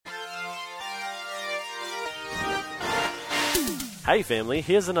Hey family,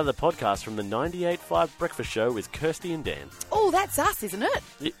 here's another podcast from the 98.5 Breakfast Show with Kirsty and Dan. Oh, that's us, isn't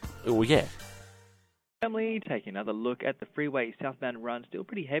it? Oh, yeah. Family, taking another look at the freeway southbound run, still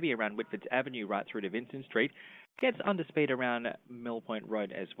pretty heavy around Whitfords Avenue right through to Vincent Street. Gets under speed around Mill Point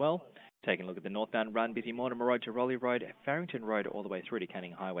Road as well. Taking a look at the northbound run, busy Mortimer Road to Raleigh Road, Farrington Road all the way through to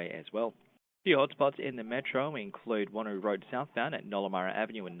Canning Highway as well. A few hotspots in the metro include Wanneroo Road southbound at Nollamara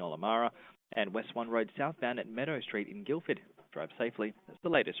Avenue in Nollamara and West 1 Road southbound at Meadow Street in Guildford. Drive safely. That's the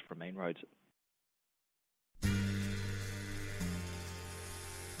latest from Main Roads.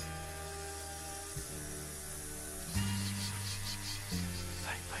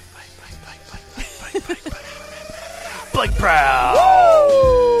 Blake Proud!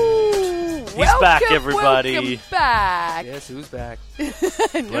 He's back, everybody. Welcome back. Yes, who's back?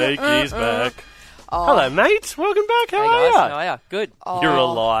 Blake is back. Hello, mate. Welcome back. How Hey are guys, ya? how are ya? Good. You're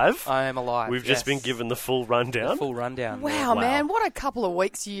alive. I am alive. We've just been given the full rundown. the full rundown. Wow, man, what a couple of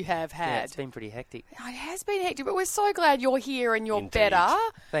weeks you have Yeah, had. it's been pretty hectic. It has been hectic, but we're so glad you're here and you're Indeed. better.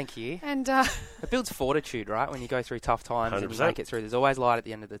 Thank you. And It builds fortitude, right? When you go through tough times and you 100%. make it through, there's always light at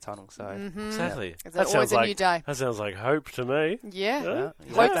the end of the tunnel. So Exactly. There's always a new day. That sounds like hope to me. Yeah,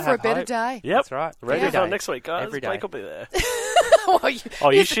 you hope have to for a have better hope. day. Yep. That's right. Ready Every for day. next week, guys. Every day. Blake will be there. Oh,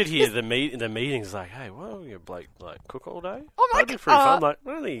 You should hear the meetings like, hey, well, you Blake like cook all day? Oh, my That'd be God. pretty fun. Like, I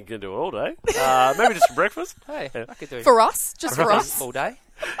don't think you can do it all day. Maybe just for breakfast. Hey, Yeah. I could do for us, just for us. all day.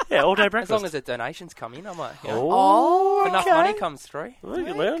 Yeah, all day As breakfast. long as the donations come in, I might. You know, Oh, Oh, if enough okay. money comes through. Well,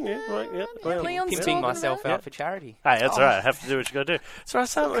 yeah. Leon's Pimping talking myself about out for charity. Hey, that's all right. I have to do what you got to do.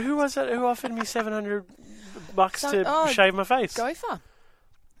 So, who was it who offered me $700 to shave my face? Gopher.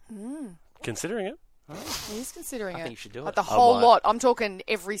 Considering it. He's considering I it. think you should do Like it. the whole might. lot. I'm talking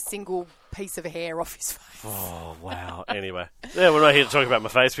every single piece of hair off his face. Oh, wow. Anyway. Yeah, we're not here to talk about my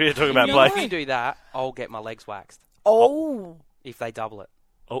face. We're here to talk about If Blake. you do that, I'll get my legs waxed Oh. if they double it.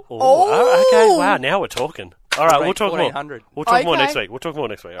 Oh, okay. Wow, now we're talking. All right, we'll talk more. 1400. We'll talk more Okay. next week. We'll talk more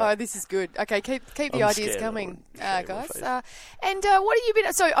next week. All right. Oh, this is good. Okay, keep the I'm ideas scared coming, I would shave my guys. face. And what have you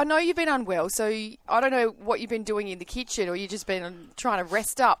been? So I know you've been unwell. So I don't know what you've been doing in the kitchen, or you've just been trying to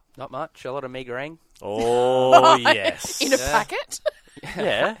rest up Not much. A lot of migraine. Oh, yes. in a Yeah. packet.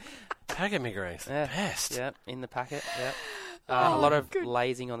 Yeah. Packet migraines. Yeah. Best. Yeah, in the packet. Yeah. Oh, a lot of good.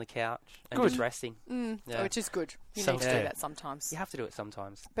 lazing on the couch and Good. just resting. Yeah. Which is good. You need to Self-care. do that sometimes. You have to do it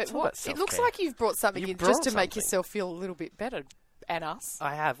sometimes. But It's all what? about It looks self-care. like you've brought something You in brought just to make something. yourself feel a little bit better, and us.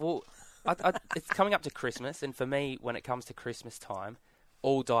 I have. Well, it's coming up to Christmas, and for me, when it comes to Christmas time,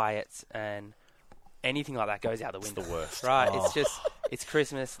 all diets and anything like that goes out the window. the worst. Right? Oh. It's just, it's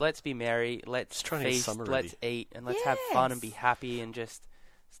Christmas. Let's be merry. Let's Just trying to get feast. summer Let's ready. eat, and let's have fun and be Yes. happy and just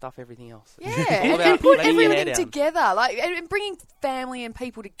stuff everything else. Yeah, All about and put letting your hair everything down. together, like and bringing family and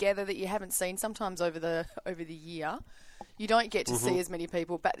people together that you haven't seen sometimes over the year. You don't get to see as many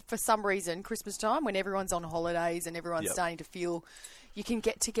people, but for some reason, Christmas time when everyone's on holidays and everyone's Yep. starting to feel, you can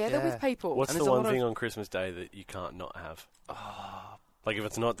get together Yeah. with people. What's And the there's a one lot of- thing on Christmas Day that you can't not have? Like, if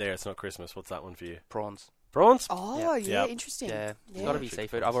it's not there, it's not Christmas. What's that one for you? Prawns. Prawns? Oh, yeah, Yep. interesting. Yeah, it's got to be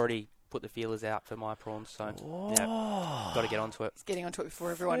seafood. I've already put the feelers out for my prawns, so yeah, got to get onto it. It's getting onto it before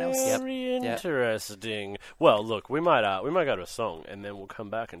everyone else. Very Yep. interesting. Well, look, we might go to a song, and then we'll come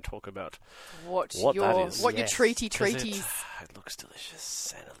back and talk about What What your that is. what your Yes. treaty 'cause treaties? it looks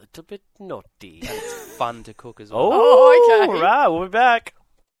delicious and a little bit naughty. It's fun to cook as well. Oh, okay. right, we'll be back.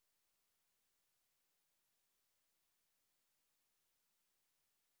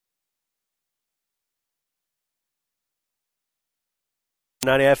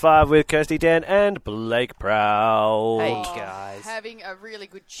 .98.5 with Kirsty, Dan, and Blake Proud. Hey guys. Having a really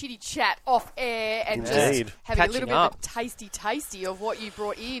good chitty chat off air and Indeed. just having a little Catching bit up. of a tasty of what you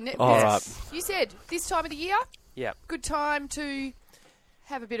brought in. All Yes. You said this time of the year, Yeah. good time to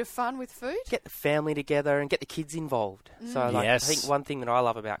have a bit of fun with food. Get the family together and get the kids involved. So like, Yes. I think one thing that I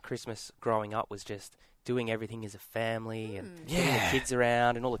love about Christmas growing up was just doing everything as a family and getting the kids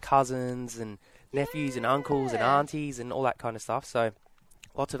around and all the cousins and nephews and uncles and Yeah. aunties and all that kind of stuff. So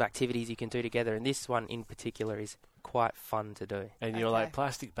lots of activities you can do together, and this one in particular is quite fun to do. And your Okay. like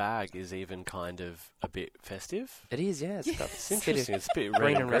plastic bag is even kind of a bit festive. It is, yeah. It's got It's a bit of interesting. It's a bit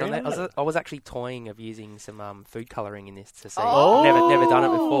green red and red on green, there. isn't it? I was actually toying of using some food colouring in this to see. Oh. Never done it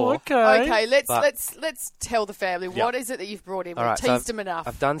before. Okay. Okay, But- let's tell the family Yeah. what is it that you've brought in. All We've right, so teased them enough.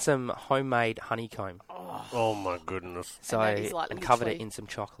 I've done some homemade honeycomb. Oh my goodness. So that is like and covered it literally- in some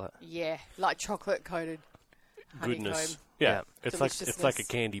chocolate. Yeah, like chocolate coated Goodness. honeycomb. Yeah. Yeah. It's like a Deliciousness.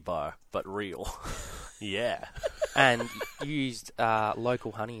 candy bar, but real. Yeah. And used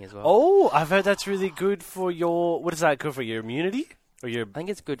local honey as well. Oh, I've heard that's really good for your. What is that good for your immunity or your I think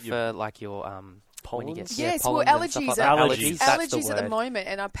it's good for like your when you get Pollens? Yes, pollens well, and stuff allergies. like that. Allergies. That's the Allergies at the word. moment,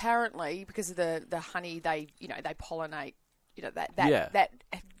 and apparently because of the honey, they pollinate. That Yeah.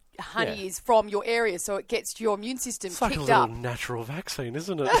 honey Yeah. is from your area, so it gets your immune system It's like a kicked little up. natural vaccine,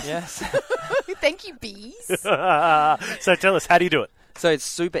 isn't it? Yes. Thank you, bees. So tell us, how do you do it? So it's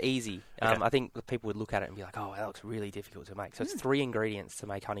super easy. Okay. I think that people would look at it and be like, "Oh, that looks really difficult to make." So it's 3 ingredients to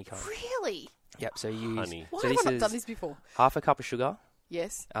make honeycomb. Really? Yep. So you use. Honey. Why So have this I not is done this before? half a cup of sugar,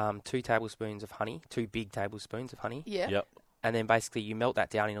 Yes. 2 tablespoons of honey, 2 big tablespoons of honey, Yeah. Yep. and then basically you melt that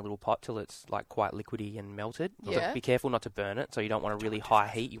down in a little pot till it's like quite liquidy and melted. Yeah. So be careful not to burn it. So you don't want a really high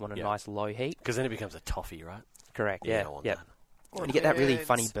heat. You want a Yeah. nice low heat. Because then it becomes a toffee, right? Correct. Yeah, Yeah. I want Yep. that. Or And you get that really burns.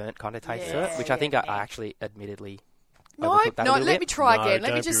 funny burnt kind of taste to Yeah, it, which I think yeah, I yeah. actually admittedly No, overcooked that a no. little Let bit. me try No, again. Let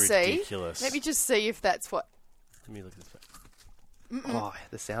me don't just be see. ridiculous. Let me just see if that's what. Let me look at this. Oh,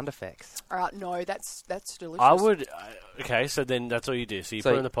 the sound effects. All right, no, that's delicious. I would. Okay, so then that's all you do. So you So-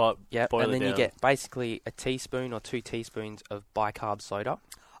 put it in the pot, Yep. boil And it then you down. get basically a teaspoon or 2 teaspoons of bicarb soda.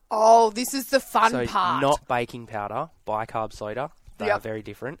 Oh, this is the fun So part. not baking powder, bicarb soda. They Yep. are very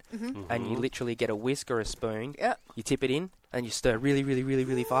different. Mm-hmm. And you literally get a whisk or a spoon. Yep. You tip it in and you stir really, really, really,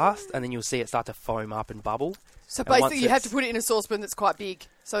 really fast. And then you'll see it start to foam up and bubble. So And once basically, you have to it's- put it in a saucepan that's quite big,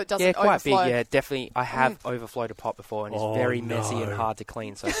 so it doesn't Yeah, quite overflow. big. Yeah, definitely. I have overflowed a pot before and it's Oh, very messy no. and hard to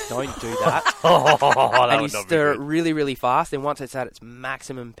clean. So don't do that. Oh, that And you would not be stir it good. really, really fast. And once it's at its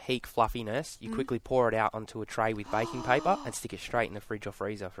maximum peak fluffiness, you quickly pour it out onto a tray with baking paper and stick it straight in the fridge or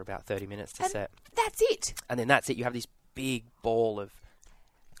freezer for about 30 minutes to And set. that's it. And then that's it. You have this big ball of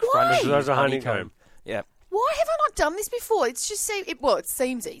Why? crunchy Those are honeycomb. Yeah. Why have I not done this before? It's just it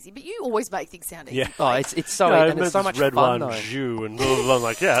seems easy, but you always make things sound easy. Yeah. Oh, it's so Yeah, and it's so this much red fun wine though. jus and blah, blah, blah. I'm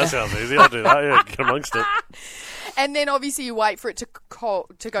like, yeah, that sounds easy. I'll do that. Yeah, get amongst it. And then obviously you wait for it to go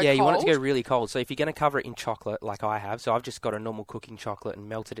Yeah, cold. you want it to go really cold. So if you're going to cover it in chocolate, like I have, so I've just got a normal cooking chocolate and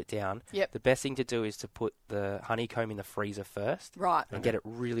melted it down. Yep. The best thing to do is to put the honeycomb in the freezer first Right. and get it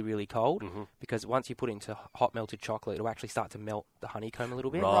really, really cold. Mm-hmm. Because once you put it into hot melted chocolate, it'll actually start to melt the honeycomb a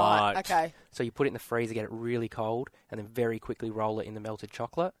little bit. Right. Okay. So you put it in the freezer, get it really cold, and then very quickly roll it in the melted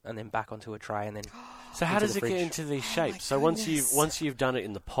chocolate, and then back onto a tray, and then So how into does the it get fridge. into these my shapes? So once goodness. you've done it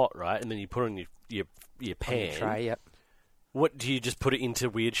in the pot, right, and then you put it in your on the pan. tray. Yep. What do you just put it into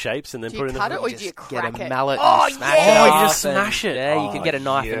weird shapes and then Do put you it in cut the it fridge? or do you Get crack a it? mallet Oh, and smash yes! it Oh, you off just and- smash it. Yeah, you Oh, can get a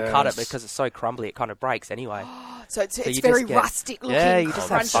knife and cut it yes. because it's so crumbly, it kind of breaks anyway. So it's you it's just very get- rustic looking, Yeah, you just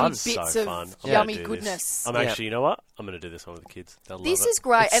have crunchy fun. bits So of fun. I'm yummy gonna do goodness. This. I'm Yeah. actually, you know what? I'm going to do this one with the kids. They'll This love it. is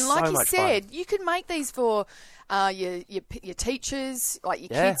great, It's and like so you much said, fun. you can make these for your teachers. Like your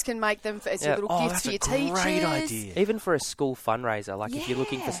Yeah. kids can make them as Yeah. your little Oh, gifts that's for a your great teachers. idea. Even for a school fundraiser, like if you're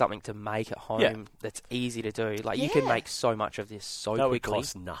looking Yeah. for something to make at home Yeah. that's easy to do, like you can Yeah. make so much of this so That would quickly.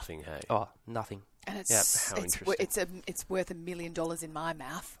 cost nothing, hey? Oh, nothing. And it's How it's worth $1 million in my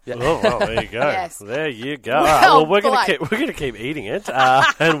mouth. Yeah. Oh, well, there you go. Yes. There you go. Well All right, well, we're played. going to keep eating it,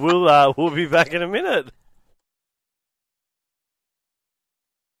 and we'll be back in a minute.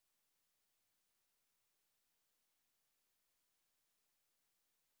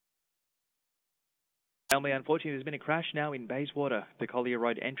 Family, unfortunately, there's been a crash now in Bayswater. The Collier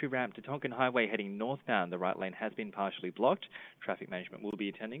Road entry ramp to Tonkin Highway heading northbound. The right lane has been partially blocked. Traffic management will be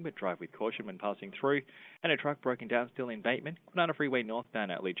attending, but drive with caution when passing through. And a truck broken down still in Bateman. Banana Freeway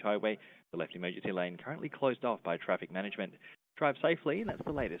northbound at Leach Highway. The left emergency lane currently closed off by traffic management. Drive safely, and that's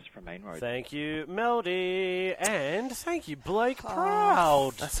the latest from Main Road. Thank you, Melody, and thank you, Blake Oh.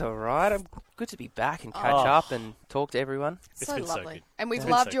 Proud. That's all right. I'm good to be back and catch Oh. up and talk to everyone. It's So been so lovely. good. And we've It's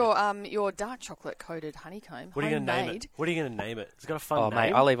been loved so your dark chocolate coated honeycomb. What are you going to name homemade. it? What are you going to name it? It's got a fun Oh, name.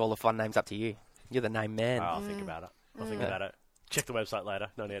 mate, I'll leave all the fun names up to you. You're the name man. Oh, I'll think about it. I'll think Mm. about it. Check the website later,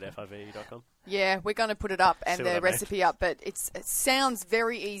 98five.com. Yeah, we're going to put it up and See what I the made. recipe up, but it sounds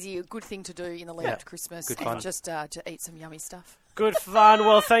very easy, a good thing to do in the lead Yeah. up to Christmas. Good and fun. just to eat some yummy stuff. Good fun.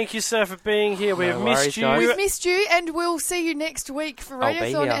 Well, thank you, sir, for being here. We've No missed worries, you. guys. We've missed you, and we'll see you next week for I'll be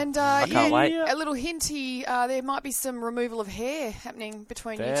Radiothon. here. And I can't wait. a little hinty, there might be some removal of hair happening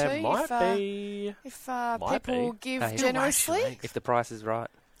between you There two. might if be. if Might people be. give Hey. generously. Actually. If the price is right.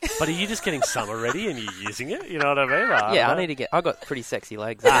 But are you just getting summer ready and you're using it? You know what I mean? Like, Yeah, I need to get. I got pretty sexy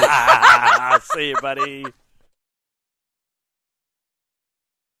legs. See you, buddy.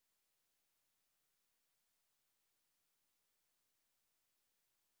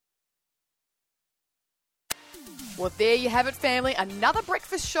 Well, there you have it, family. Another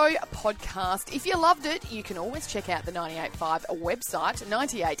Breakfast Show podcast. If you loved it, you can always check out the 98.5 website,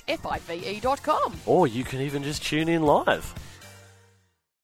 98five.com. Or you can even just tune in live.